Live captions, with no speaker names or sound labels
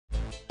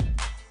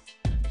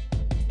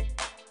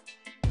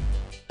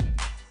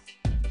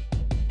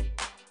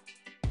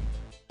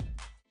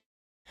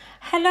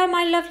Hello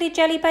my lovely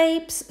jelly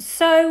babes.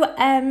 So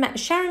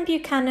Sharon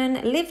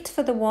Buchanan, lived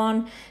for the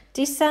one,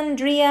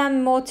 Desaundrea,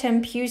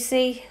 Mortan,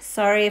 Pusey,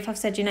 sorry if I've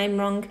said your name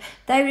wrong,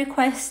 they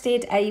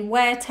requested a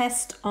wear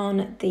test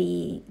on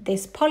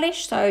this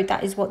polish, so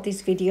that is what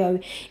this video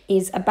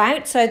is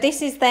about. So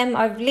this is them.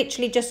 I've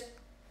literally just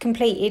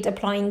completed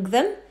applying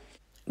them.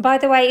 By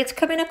the way, it's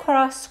coming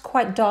across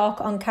quite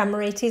dark on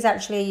camera. It is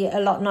actually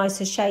a lot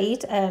nicer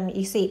shade.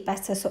 You see it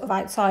better sort of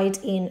outside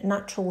in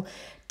natural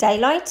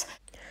daylight.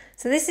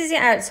 So this is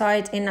it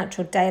outside in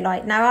natural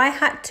daylight. Now I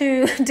had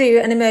to do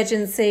an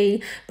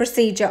emergency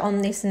procedure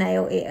on this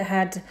nail. It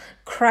had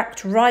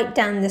cracked right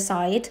down the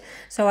side.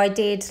 So I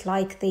did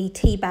like the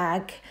tea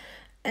bag,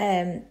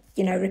 you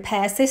know,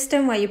 repair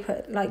system where you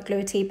put like glue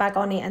a tea bag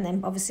on it, and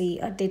then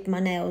obviously I did my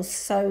nails.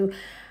 So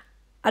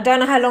I don't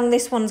know how long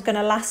this one's going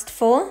to last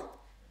for.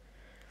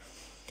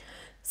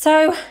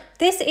 So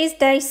this is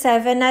day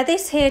 7. Now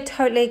this here,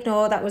 totally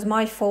ignore, that was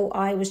my fault.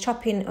 I was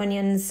chopping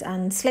onions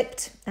and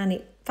slipped, and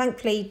it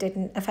thankfully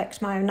didn't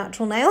affect my own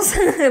natural nails,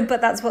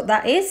 but that's what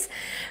that is.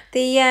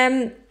 The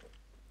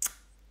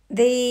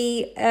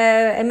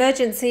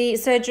emergency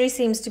surgery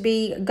seems to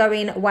be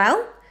going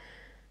well.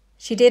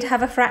 She did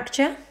have a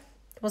fracture.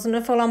 It wasn't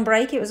a full-on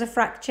break, it was a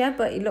fracture,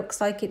 but it looks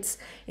like it's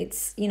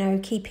you know,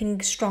 keeping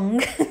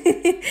strong.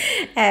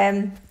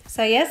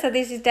 So yeah, so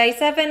this is day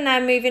 7. Now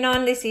moving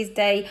on, this is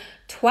day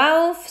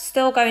 12,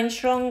 still going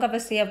strong.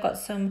 Obviously I've got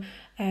some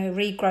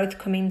regrowth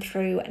coming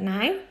through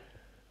now.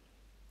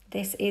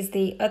 This is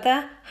the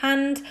other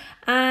hand,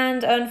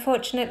 and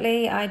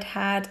unfortunately I'd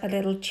had a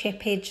little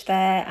chippage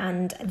there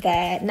and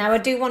there. Now I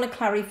do want to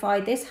clarify,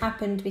 this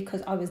happened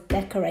because I was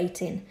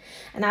decorating,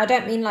 and I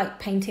don't mean like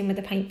painting with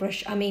a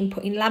paintbrush. I mean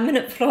putting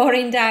laminate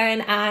flooring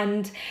down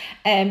and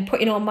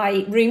putting all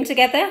my room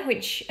together,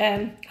 which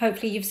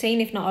hopefully you've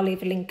seen. If not, I'll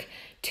leave a link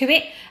to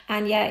it.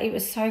 And yeah, it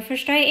was so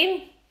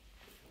frustrating.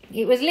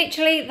 It was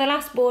literally the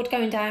last board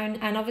going down,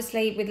 and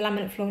obviously with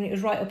laminate flooring it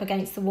was right up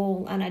against the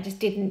wall, and I just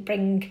didn't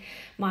bring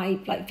my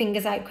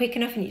fingers out quick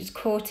enough, and it just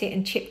caught it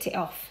and chipped it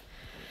off.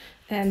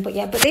 But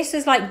yeah, but this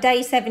is like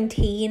day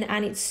 17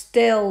 and it's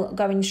still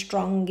going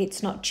strong.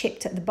 It's not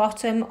chipped at the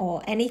bottom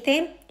or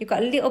anything. You've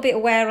got a little bit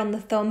of wear on the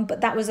thumb, but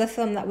that was a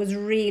thumb that was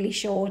really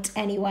short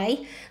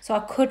anyway, so I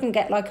couldn't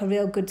get like a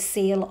real good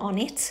seal on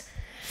it.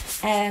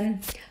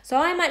 So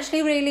I'm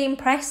actually really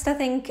impressed. I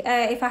think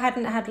if I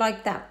hadn't had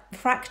like that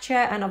fracture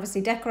and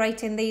obviously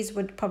decorating, these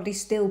would probably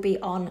still be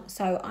on.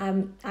 So I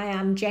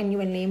am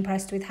genuinely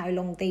impressed with how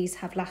long these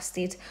have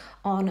lasted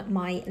on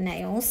my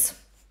nails.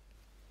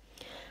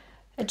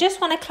 I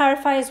just want to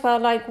clarify as well,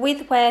 like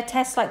with wear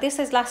tests, like this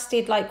has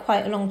lasted like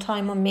quite a long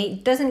time on me.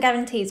 It doesn't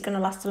guarantee it's going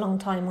to last a long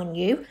time on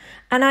you.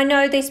 And I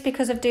know this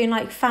because of doing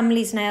like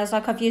family's nails.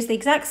 Like I've used the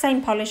exact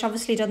same polish,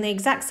 obviously done the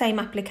exact same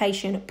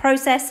application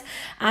process,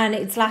 and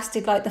it's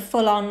lasted like the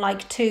full on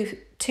like two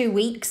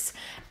weeks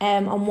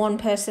on one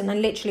person,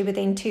 and literally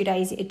within 2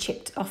 days it had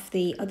chipped off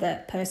the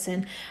other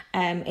person.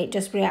 It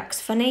just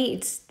reacts funny.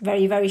 It's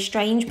very, very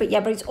strange, but yeah,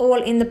 but it's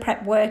all in the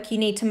prep work. You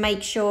need to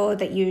make sure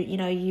that you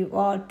know you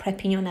are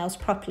prepping your nails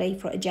properly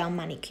for a gel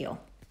manicure.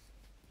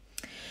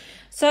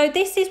 So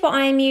this is what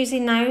I am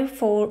using now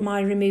for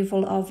my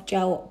removal of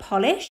gel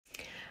polish.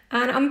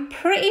 And I'm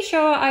pretty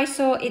sure I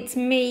saw It's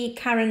Me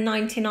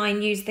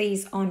Karen99 use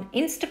these on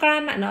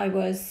Instagram, and I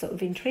was sort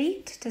of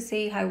intrigued to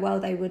see how well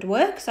they would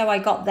work, so I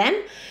got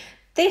them.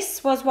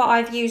 This was what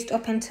I've used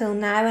up until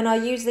now, and I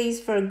used these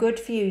for a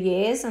good few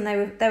years, and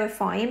they were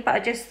fine. But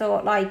I just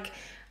thought, like,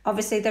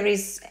 obviously there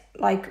is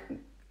like,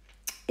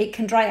 it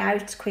can dry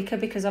out quicker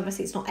because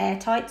obviously it's not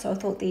airtight, so I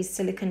thought these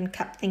silicone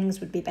cap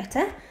things would be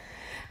better.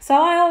 So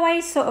I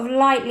always sort of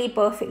lightly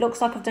buff. It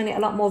looks like I've done it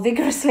a lot more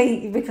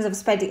vigorously because I've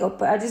sped it up,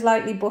 but I just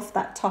lightly buff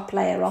that top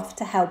layer off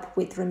to help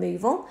with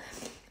removal.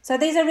 So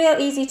these are real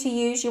easy to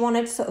use. You want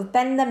to sort of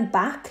bend them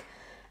back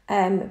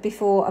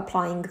before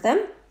applying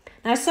them.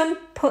 Now some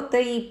put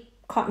the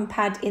cotton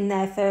pad in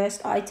there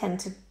first. I tend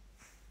to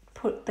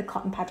put the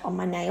cotton pad on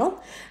my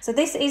nail. So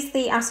this is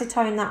the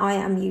acetone that I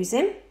am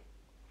using.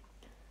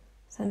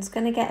 So I'm just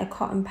going to get a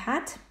cotton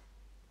pad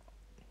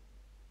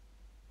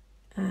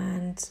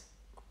and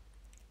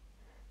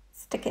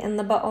stick it in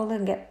the bottle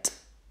and get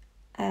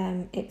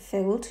it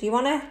filled. You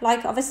want to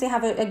like obviously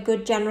have a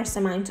good generous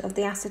amount of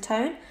the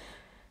acetone.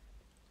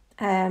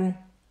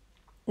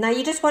 Now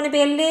you just want to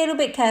be a little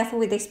bit careful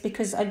with this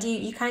because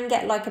you can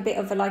get like a bit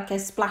of a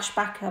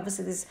splashback.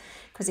 Obviously there's,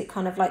 because it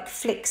kind of like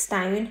flicks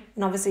down,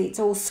 and obviously it's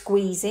all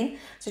squeezing.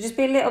 So just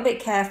be a little bit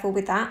careful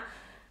with that.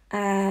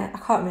 I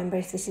can't remember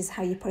if this is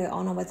how you put it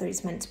on or whether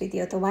it's meant to be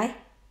the other way.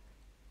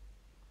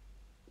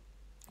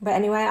 But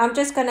anyway, I'm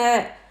just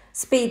gonna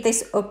speed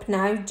this up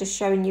now, just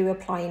showing you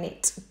applying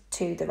it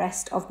to the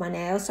rest of my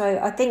nail. So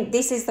I think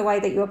this is the way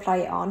that you apply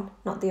it on,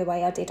 not the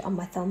way I did on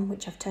my thumb,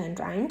 which I've turned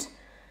round.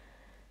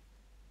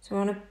 So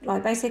I want to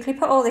like basically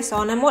put all this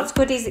on, and what's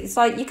good is it's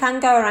like you can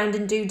go around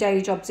and do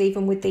daily jobs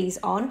even with these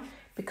on,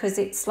 because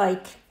it's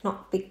like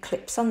not big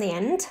clips on the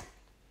end.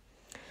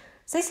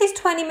 So this is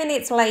 20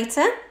 minutes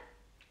later,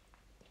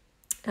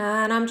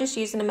 And I'm just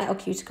using a metal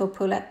cuticle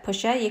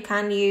pusher. You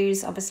can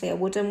use obviously a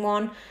wooden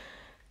one,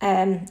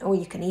 or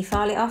you can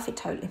e-file it off. It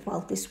totally,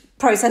 well, this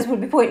process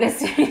would be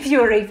pointless if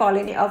you were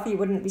e-filing it off. You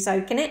wouldn't be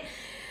soaking it.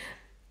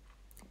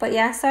 But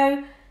yeah,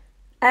 so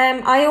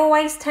I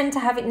always tend to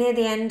have it near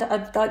the end,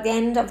 like the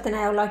end of the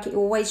nail, like it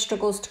always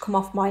struggles to come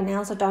off my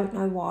nails. I don't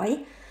know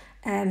why.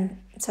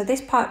 So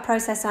this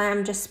process I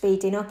am just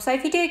speeding up. So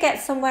if you do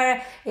get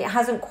somewhere it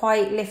hasn't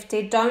quite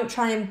lifted, don't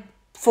try and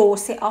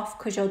force it off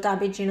because you'll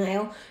damage your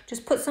nail.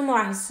 Just put some more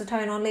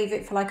acetone on, leave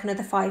it for like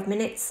another 5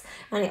 minutes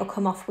and it'll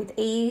come off with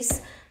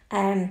ease.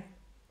 And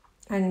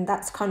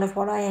that's kind of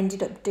what I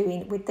ended up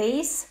doing with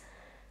these.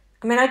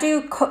 I mean, I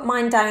do cut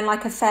mine down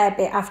like a fair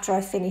bit after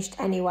I finished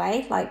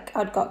anyway. Like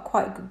I'd got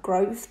quite a good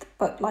growth,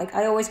 but like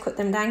I always cut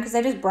them down because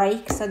they just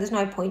break. So there's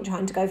no point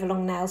trying to go for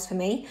long nails for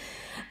me.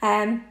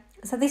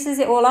 So this is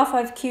it all off.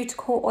 I've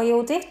cuticle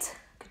oiled it.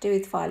 Could do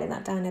with filing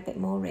that down a bit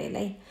more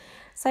really.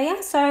 So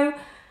yeah, so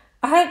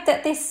I hope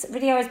that this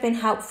video has been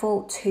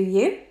helpful to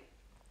you.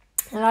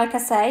 And like I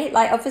say,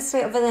 like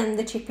obviously other than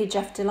the chippage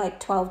after like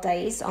 12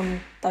 days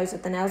on those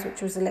of the nails,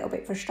 which was a little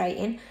bit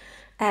frustrating,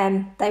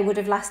 they would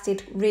have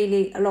lasted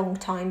really a long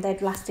time.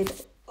 They'd lasted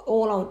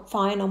all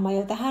fine on my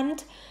other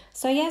hand.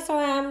 So yeah, so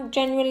I am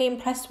genuinely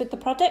impressed with the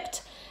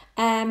product,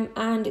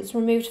 and it's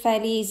removed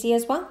fairly easy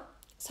as well.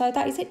 So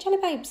that is it, jelly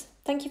babes.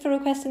 Thank you for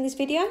requesting this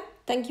video.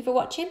 Thank you for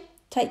watching.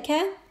 Take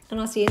care,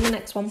 and I'll see you in the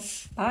next one.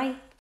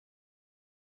 Bye.